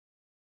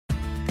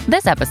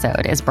This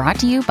episode is brought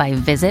to you by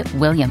Visit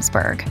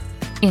Williamsburg.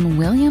 In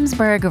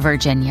Williamsburg,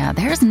 Virginia,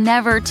 there's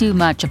never too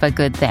much of a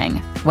good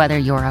thing. Whether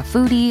you're a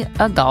foodie,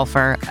 a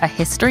golfer, a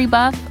history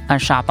buff, a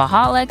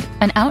shopaholic,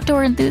 an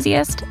outdoor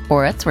enthusiast,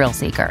 or a thrill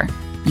seeker,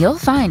 you'll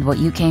find what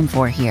you came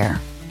for here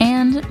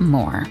and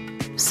more.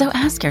 So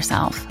ask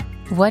yourself,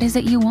 what is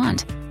it you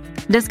want?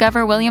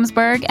 Discover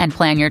Williamsburg and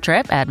plan your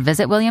trip at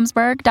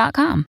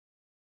visitwilliamsburg.com.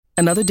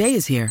 Another day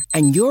is here,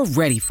 and you're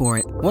ready for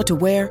it. What to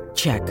wear?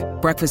 Check.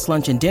 Breakfast,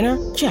 lunch, and dinner?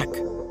 Check.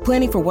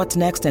 Planning for what's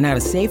next and how to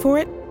save for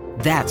it?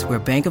 That's where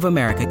Bank of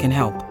America can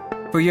help.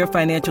 For your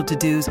financial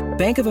to-dos,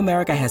 Bank of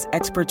America has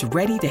experts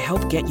ready to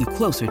help get you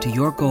closer to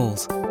your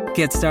goals.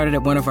 Get started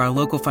at one of our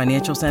local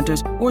financial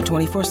centers or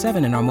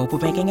 24/7 in our mobile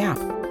banking app.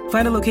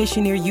 Find a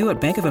location near you at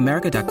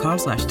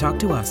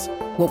bankofamerica.com/talktous.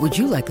 What would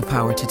you like the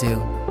power to do?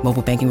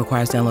 Mobile banking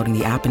requires downloading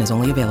the app and is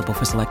only available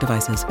for select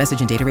devices. Message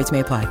and data rates may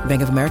apply.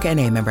 Bank of America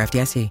N.A., member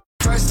FDIC.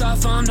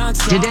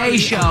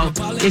 Today's show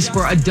is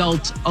for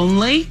adults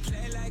only.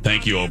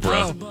 Thank you,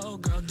 Oprah.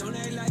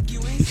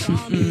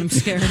 I'm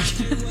scared.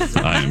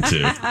 I am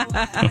too.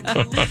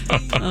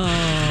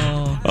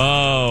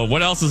 Oh,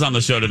 what else is on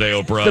the show today,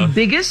 Oprah? The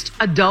biggest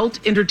adult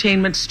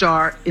entertainment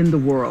star in the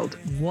world.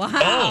 Wow.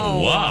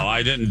 Oh, wow.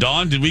 I didn't,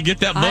 Dawn, did we get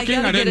that booking?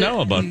 I didn't know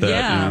about that.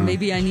 Yeah,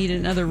 maybe I need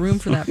another room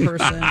for that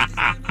person.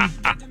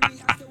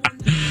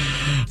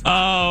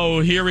 Oh,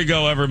 here we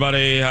go,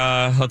 everybody.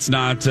 Let's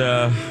not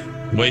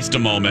waste a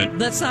moment.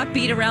 Let's not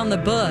beat around the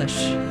bush.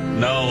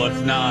 No, let's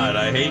not.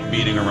 I hate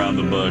beating around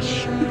the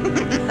bush.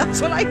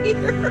 That's what I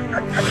hear.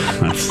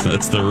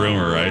 That's the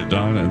rumor, right,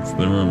 Dawn? That's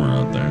the rumor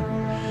out there.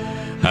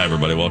 Hi,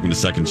 everybody. Welcome to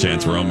Second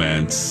Chance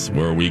Romance,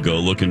 where we go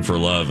looking for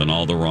love in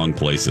all the wrong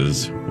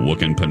places.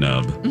 Wookin'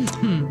 Penub.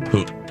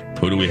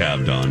 Who do we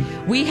have, Dawn?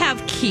 We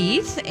have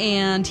Keith,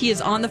 and he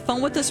is on the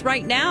phone with us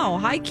right now.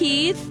 Hi,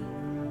 Keith.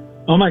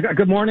 Oh, my God.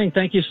 Good morning.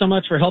 Thank you so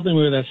much for helping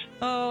me with this.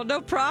 Oh,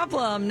 no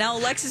problem. Now,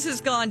 Alexis is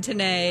gone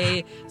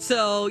today,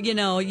 so,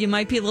 you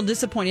might be a little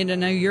disappointed. I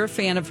know you're a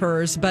fan of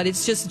hers, but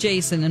it's just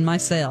Jason and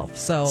myself.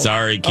 So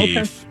Sorry, Keith.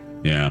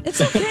 Okay. Yeah.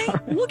 It's okay.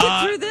 We'll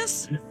get through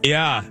this.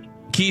 Yeah.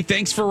 Keith,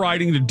 thanks for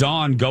writing to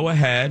Dawn. Go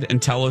ahead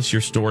and tell us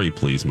your story,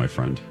 please, my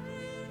friend.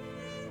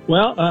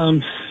 Well,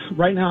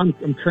 right now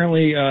I'm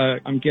currently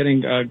I'm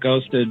getting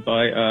ghosted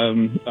by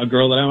a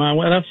girl that I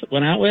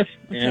went out with,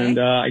 Okay. and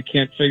I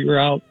can't figure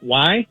out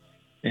why.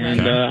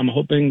 And I'm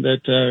hoping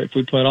that if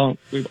we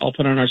all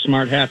put on our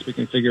smart hats, we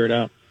can figure it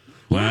out.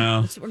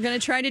 Well, That's what we're going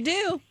to try to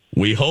do.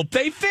 we hope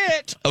they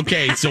fit.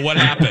 Okay, so what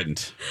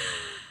happened?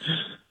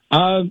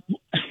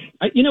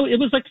 It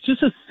was like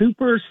just a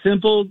super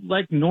simple,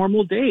 like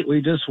normal date.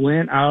 We just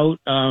went out.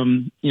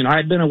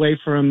 I'd been away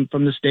from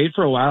the state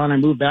for a while, and I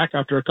moved back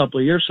after a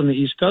couple of years from the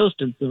East Coast.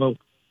 And so,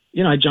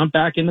 I jumped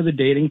back into the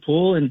dating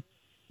pool and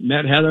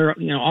met Heather,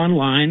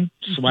 online,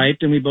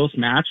 swiped, and we both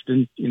matched.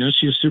 And,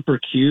 she was super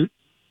cute.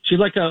 She's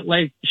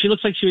she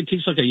looks like she would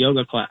teach like a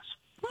yoga class.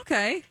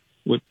 Okay.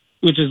 Which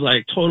is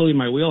like totally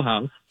my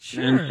wheelhouse.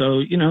 Sure. And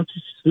so,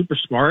 she's super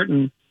smart,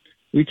 and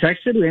we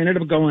texted. We ended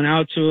up going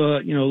out to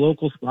a,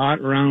 local spot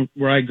around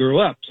where I grew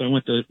up. So I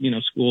went to,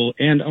 school,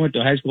 and I went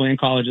to high school and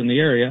college in the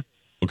area.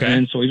 Okay.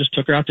 And so we just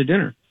took her out to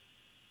dinner.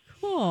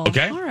 Cool.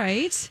 Okay. All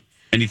right.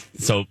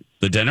 So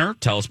the dinner,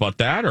 tell us about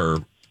that, or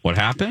what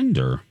happened,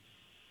 or...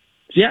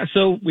 Yeah,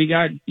 so we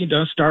got,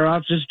 start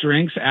off just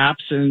drinks,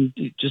 apps, and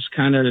just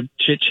kind of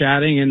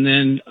chit-chatting. And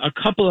then a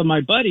couple of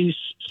my buddies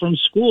from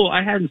school,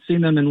 I hadn't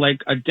seen them in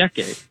like a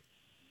decade.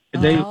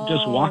 They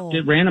just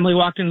randomly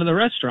walked into the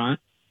restaurant.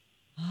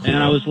 And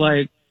I was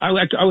like, I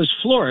was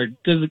floored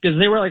because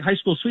they were like high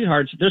school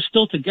sweethearts. They're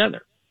still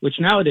together, which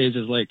nowadays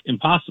is like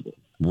impossible.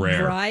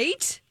 Rare.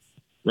 Right?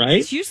 Right?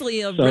 It's usually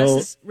a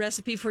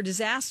recipe for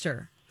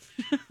disaster.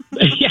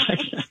 Yeah.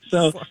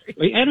 So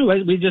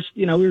anyway, we just,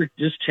 we were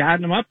just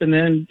chatting them up, and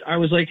then I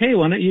was like, hey,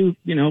 why don't you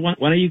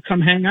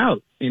come hang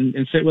out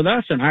and sit with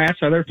us? And I asked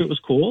Heather if it was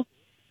cool.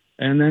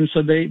 And then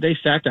so they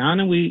sat down,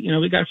 and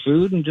we got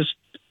food, and just,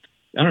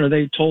 I don't know,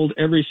 they told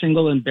every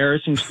single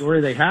embarrassing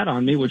story they had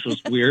on me, which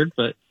was weird,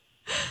 but.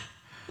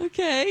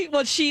 Okay.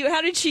 Well,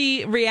 how did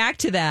she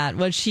react to that?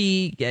 Was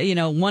she,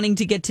 wanting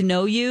to get to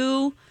know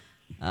you?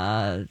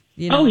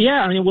 Oh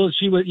yeah. I mean, well,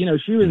 she was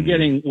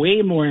getting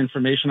way more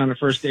information on the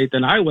first date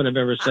than I would have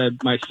ever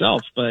said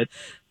myself. But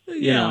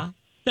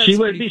she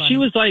was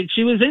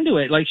into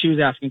it. Like, she was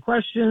asking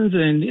questions,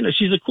 and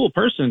she's a cool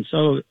person.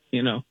 So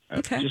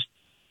okay.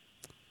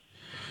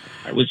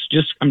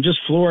 I'm just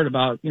floored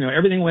about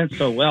everything went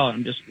so well.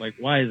 I'm just like,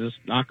 why is this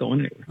not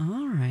going anywhere?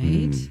 All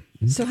right.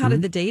 So how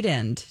did the date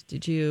end?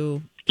 Did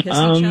you kiss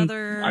each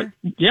other?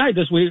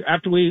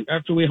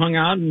 After we hung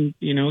out and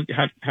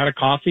had a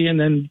coffee, and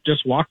then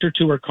just walked her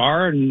to her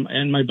car,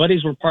 and my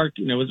buddies were parked.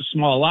 It was a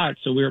small lot,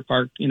 so we were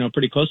parked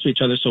pretty close to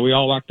each other. So we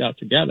all walked out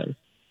together.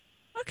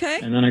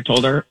 Okay. And then I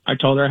told her I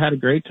had a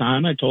great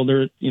time. I told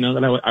her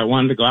that I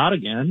wanted to go out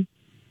again.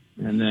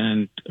 And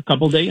then a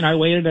couple of days, I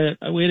waited a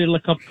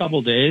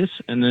couple days,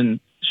 and then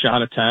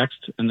shot a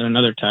text, and then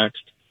another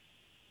text,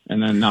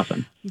 and then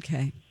nothing.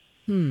 Okay.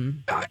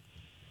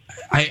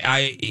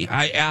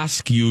 I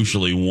ask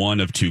usually one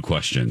of two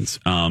questions,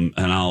 and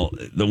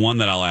the one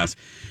that I'll ask,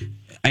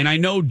 and I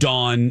know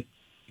Dawn,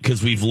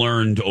 because we've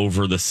learned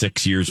over the 7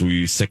 years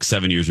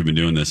we've been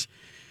doing this,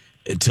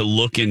 to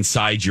look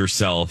inside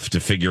yourself to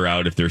figure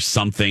out if there's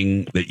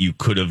something that you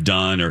could have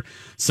done. Or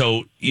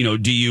so,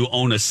 do you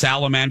own a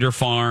salamander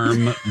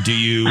farm? Do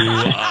you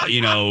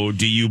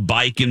do you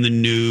bike in the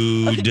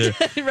nude?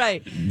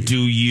 Right. Do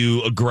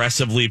you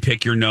aggressively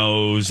pick your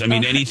nose? I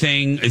mean,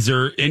 anything, is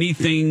there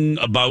anything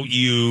about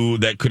you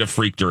that could have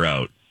freaked her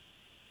out?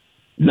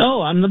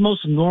 No, I'm the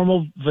most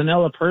normal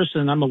vanilla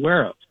person I'm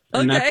aware of.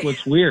 And Okay. that's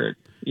what's weird,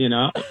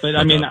 But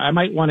I mean, I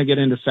might want to get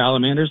into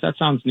salamanders. That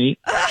sounds neat.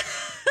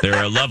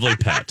 They're a lovely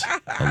pet.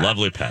 A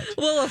lovely pet.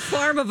 Well, a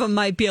farm of them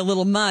might be a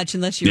little much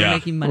unless you were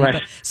making money. Right.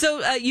 But, so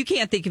you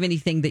can't think of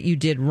anything that you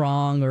did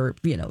wrong or,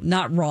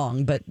 not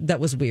wrong, but that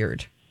was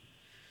weird.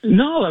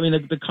 No, I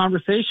mean, the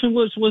conversation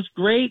was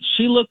great.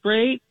 She looked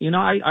great.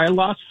 I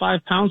lost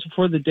 5 pounds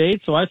before the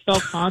date, so I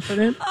felt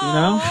confident, Oh,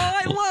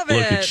 I love it.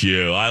 Look at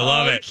you. I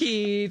love it.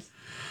 Keith.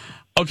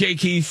 Okay,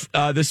 Keith,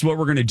 this is what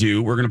we're going to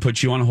do. We're going to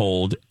put you on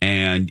hold,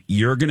 and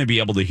you're going to be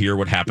able to hear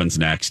what happens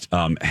next.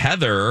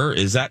 Heather,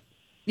 is that?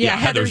 Yeah,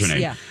 Heather's her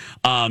name.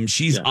 yeah.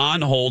 She's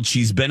on hold.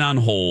 She's been on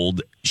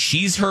hold.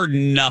 She's heard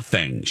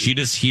nothing. She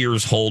just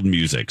hears hold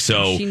music.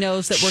 So She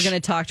knows that we're going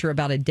to talk to her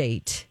about a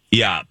date.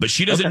 yeah, but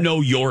she doesn't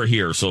know you're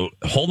here. So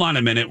hold on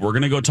a minute. We're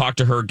going to go talk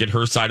to her, get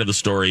her side of the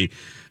story,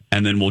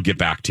 and then we'll get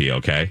back to you,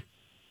 okay?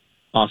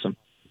 Awesome.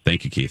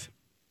 Thank you, Keith.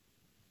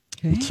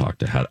 Okay. We'll talk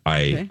to Heather.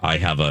 I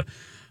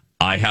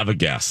have a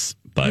guess,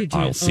 You but do?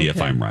 I'll see if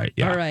Okay. I'm right.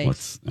 Yeah. All right.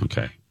 Let's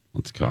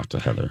talk to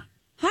Heather.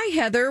 Hi,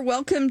 Heather.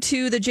 Welcome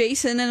to the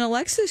Jason and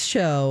Alexis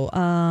show.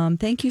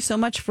 Thank you so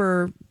much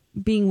for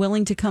being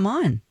willing to come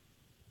on.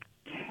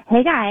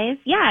 Hey, guys.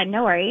 Yeah,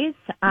 no worries.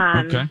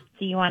 Okay.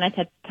 So you wanted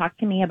to talk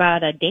to me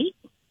about a date?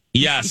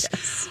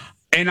 Yes.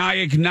 And I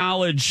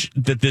acknowledge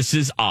that this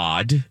is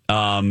odd.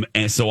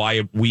 And so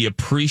we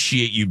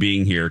appreciate you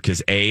being here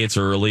because it's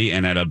early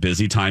and at a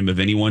busy time of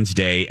anyone's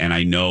day. And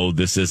I know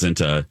this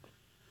isn't a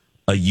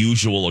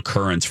usual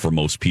occurrence for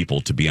most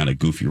people to be on a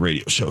goofy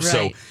radio show. Right.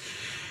 So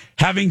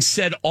having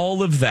said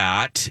all of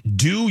that,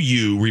 do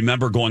you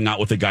remember going out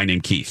with a guy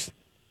named Keith?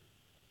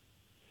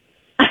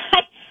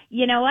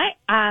 You know what?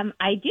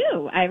 I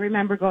do. I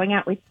remember going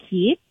out with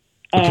Keith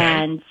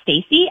and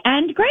Stacy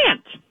and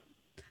Grant.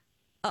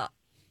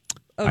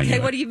 Okay,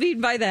 what do you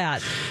mean by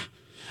that?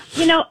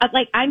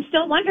 I'm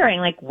still wondering,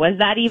 was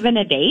that even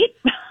a date?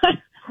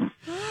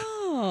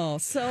 Oh,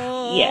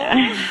 so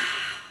Yeah.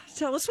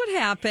 Tell us what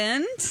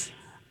happened.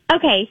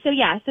 Okay, so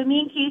me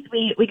and Keith,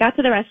 we got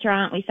to the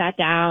restaurant, we sat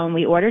down,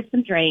 we ordered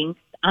some drinks,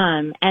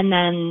 and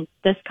then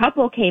this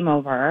couple came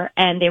over,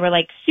 and they were,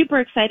 super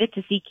excited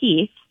to see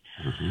Keith.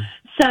 Mm-hmm.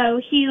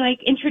 So he,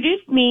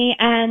 introduced me,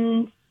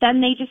 and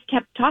then they just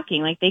kept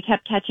talking. They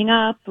kept catching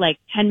up.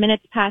 10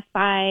 minutes passed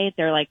by.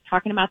 They're,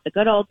 talking about the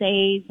good old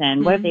days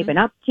and what have they been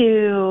up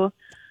to.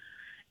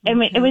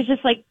 And it was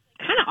just,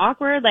 kind of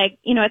awkward.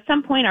 At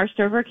some point our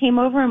server came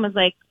over and was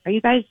like, "Are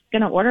you guys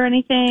going to order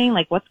anything?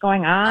 What's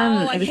going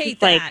on?" Oh, I It was hate just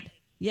that.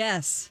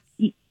 Yes.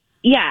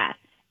 yeah.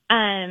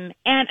 And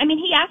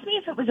he asked me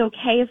if it was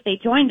okay if they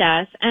joined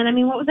us.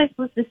 And what was I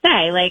supposed to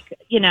say? I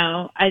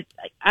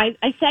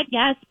said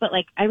yes, but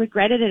I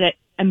regretted it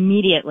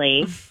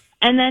immediately.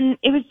 And then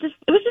it was just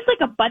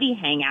like a buddy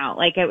hangout.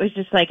 It was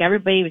just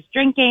everybody was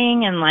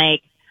drinking and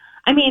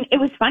it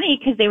was funny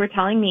because they were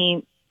telling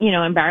me,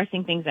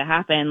 embarrassing things that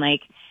happened.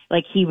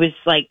 He was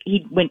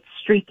he went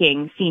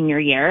streaking senior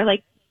year.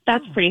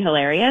 That's pretty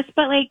hilarious.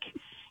 But it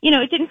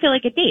didn't feel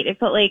like a date. It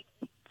felt like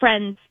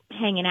friends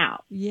hanging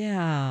out.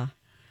 Yeah.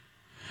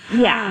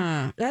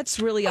 Yeah. That's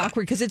really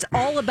awkward because it's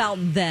all about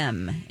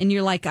them. And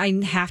you're like, I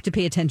have to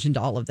pay attention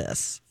to all of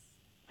this.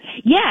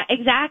 Yeah,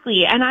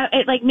 exactly. And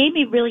it made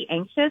me really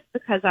anxious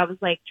because I was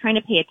trying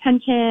to pay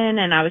attention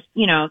and I was,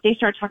 they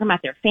started talking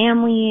about their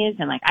families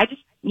and I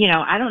just,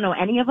 I don't know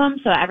any of them.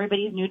 So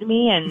everybody's new to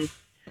me and,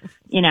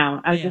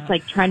 I was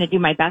just trying to do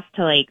my best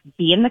to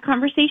be in the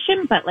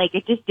conversation, but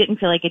it just didn't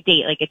feel like a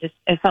date.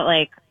 It felt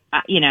like,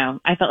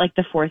 I felt like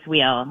the fourth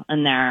wheel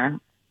in their,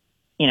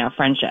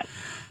 friendship.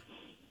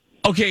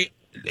 Okay.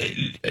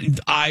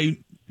 I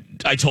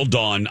told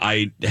Dawn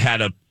I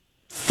had a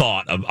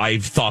thought of, I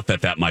thought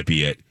that might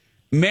be it.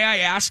 May I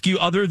ask you,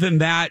 other than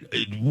that,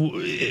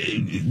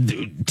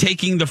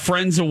 taking the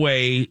friends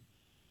away,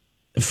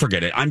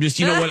 forget it. I'm just,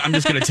 you know what? I'm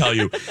just going to tell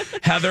you,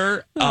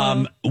 Heather,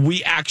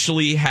 we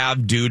actually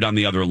have dude on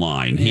the other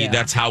line.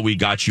 That's how we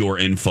got your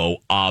info,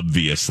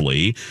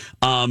 obviously.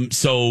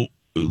 So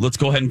let's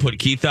go ahead and put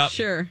Keith up.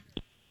 Sure.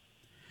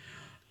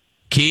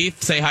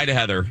 Keith, say hi to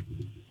Heather.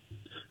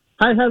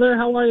 Hi, Heather.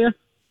 How are you?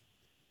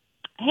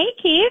 Hey,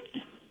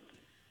 Keith.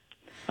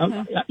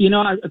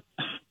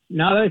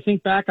 Now that I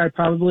think back, I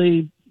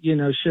probably,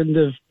 shouldn't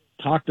have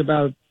talked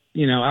about,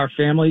 our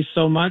families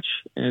so much.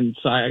 And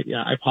so I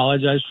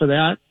apologize for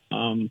that.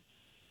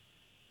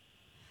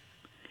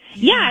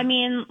 Yeah,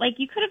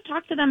 you could have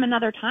talked to them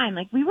another time.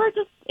 We were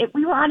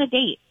on a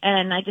date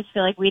and I just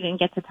feel like we didn't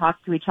get to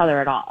talk to each other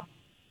at all.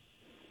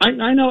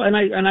 I know, and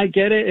I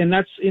get it, and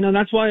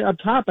that's why up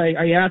top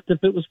I asked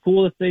if it was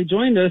cool if they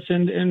joined us,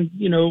 and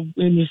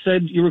when you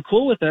said you were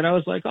cool with it, I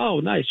was like, oh,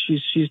 nice,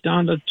 she's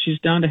down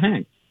to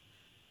hang.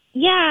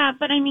 Yeah,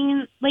 but I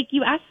mean, like,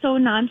 you asked so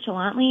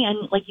nonchalantly,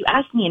 and like you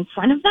asked me in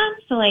front of them,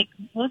 so like,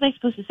 what was I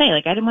supposed to say?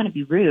 Like, I didn't want to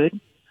be rude.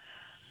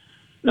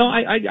 No,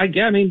 I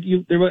get. I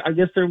mean, I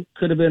guess there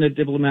could have been a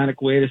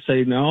diplomatic way to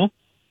say no.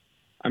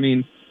 I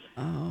mean,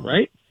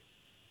 right?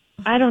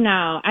 I don't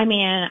know. I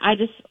mean,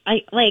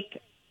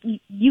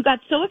 you got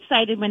so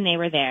excited when they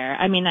were there.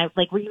 I mean,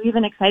 were you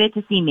even excited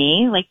to see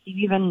me? Like, do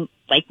you even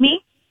like me?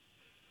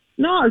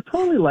 No, I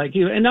totally like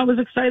you, and I was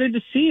excited to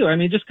see you. I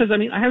mean, just because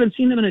I haven't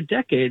seen them in a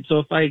decade, so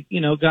if I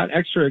got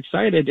extra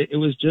excited, it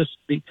was just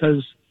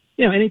because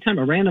anytime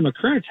a random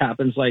occurrence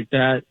happens like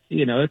that,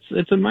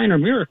 it's a minor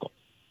miracle.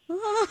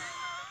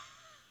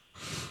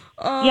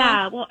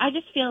 Yeah, well, I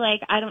just feel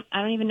like I don't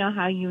even know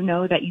how you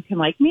know that you can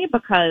like me,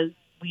 because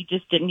we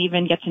just didn't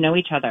even get to know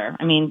each other.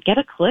 I mean, get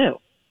a clue.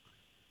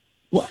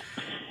 Well,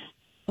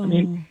 I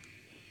mean,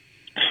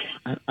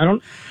 I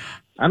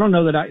don't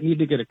know that I need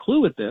to get a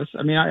clue with this.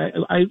 I mean,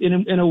 I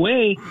in a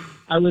way,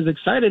 I was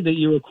excited that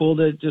you were cool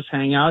to just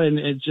hang out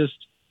and just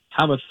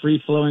have a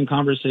free flowing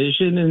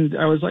conversation. And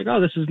I was like, oh,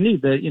 this is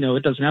neat that,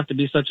 it doesn't have to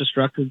be such a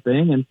structured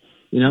thing. And,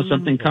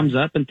 something comes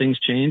up and things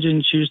change,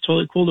 and she was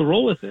totally cool to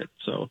roll with it.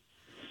 So.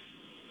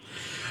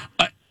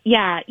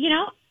 Yeah.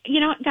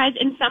 Guys,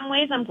 in some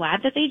ways I'm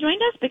glad that they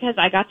joined us, because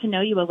I got to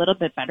know you a little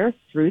bit better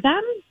through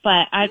them,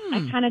 but I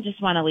kind of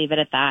just want to leave it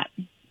at that.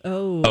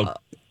 Oh.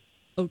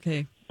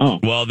 Okay. Oh.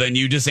 Well, then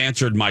you just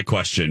answered my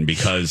question,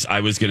 because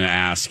I was going to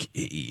ask,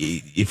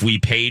 if we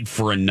paid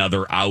for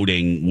another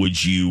outing,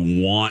 would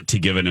you want to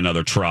give it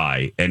another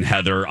try? And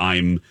Heather,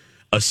 I'm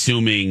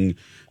assuming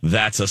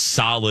that's a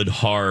solid,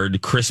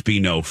 hard, crispy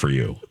no for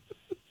you.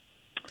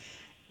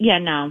 Yeah,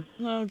 no.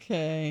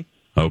 Okay.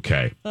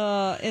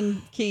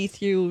 And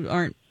Keith, you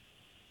aren't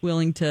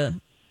willing to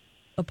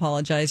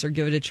apologize or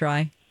give it a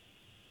try?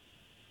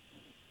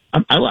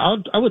 I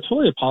would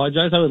totally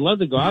apologize. I would love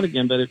to go out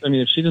again, but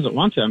if she doesn't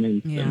want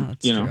to,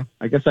 true.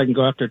 I guess I can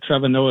go after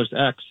Trevor Noah's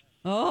ex.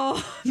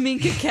 Oh,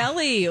 Minka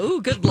Kelly.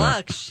 Ooh, good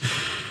luck.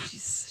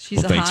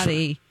 She's a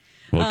hottie.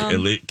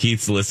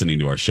 Keith's listening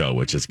to our show,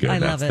 which is good. I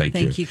love it.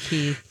 Thank you,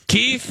 Keith.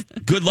 Keith,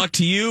 good luck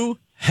to you.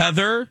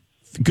 Heather,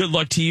 good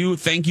luck to you.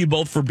 Thank you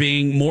both for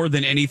being, more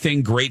than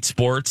anything, great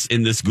sports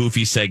in this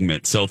goofy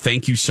segment. So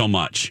thank you so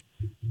much.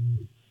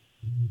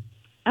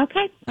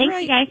 Okay.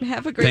 Thanks, you guys.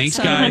 Have a great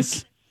summer.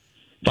 Thanks, guys.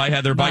 Bye,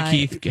 Heather. Bye,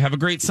 Keith. Have a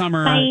great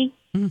summer. Bye.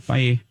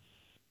 Bye.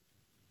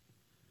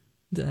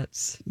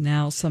 That's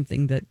now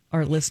something that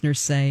our listeners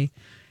say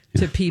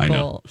to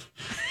people.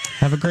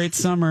 Have a great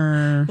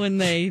summer. When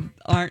they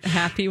aren't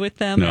happy with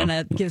them, and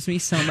that gives me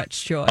so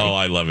much joy. Oh,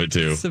 I love it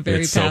too.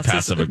 It's so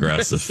passive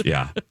aggressive.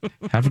 Yeah.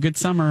 Have a good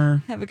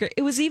summer.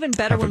 It was even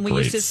better when we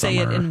used to say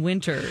it in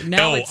winter.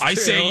 Now it's true.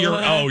 Say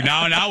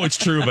now it's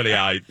true, but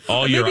yeah,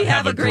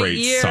 have a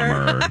great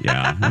summer.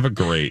 Yeah. Have a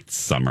great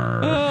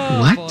summer.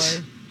 What?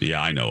 Boy. Yeah,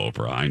 I know,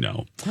 Oprah. I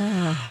know.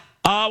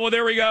 Well,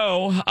 there we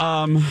go.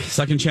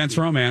 Second chance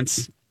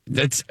romance.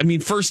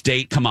 First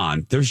date. Come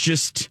on. There's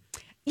just.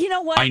 You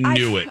know what? I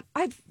knew it.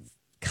 I've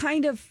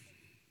kind of.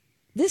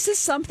 This is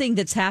something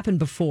that's happened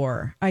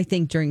before, I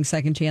think, during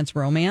second chance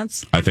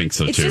romance. I think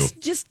so, too.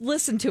 Just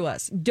listen to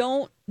us.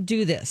 Don't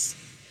do this.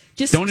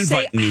 Just don't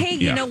say, invite hey,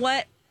 you know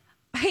what?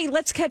 Hey,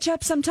 let's catch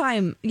up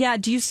sometime. Yeah,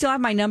 do you still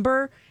have my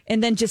number?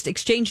 And then just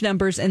exchange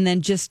numbers, and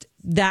then just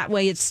that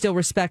way it's still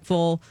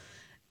respectful.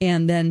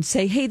 And then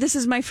say, hey, this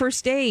is my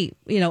first date,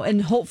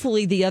 and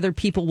hopefully the other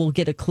people will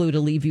get a clue to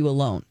leave you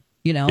alone,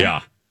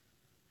 Yeah.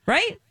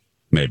 Right?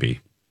 Maybe.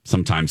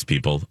 Sometimes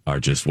people are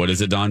just, what is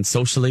it, Don?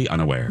 Socially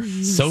unaware.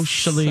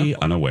 Socially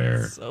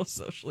unaware. So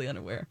socially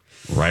unaware.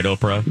 Right,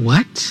 Oprah?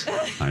 What?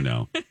 I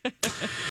know.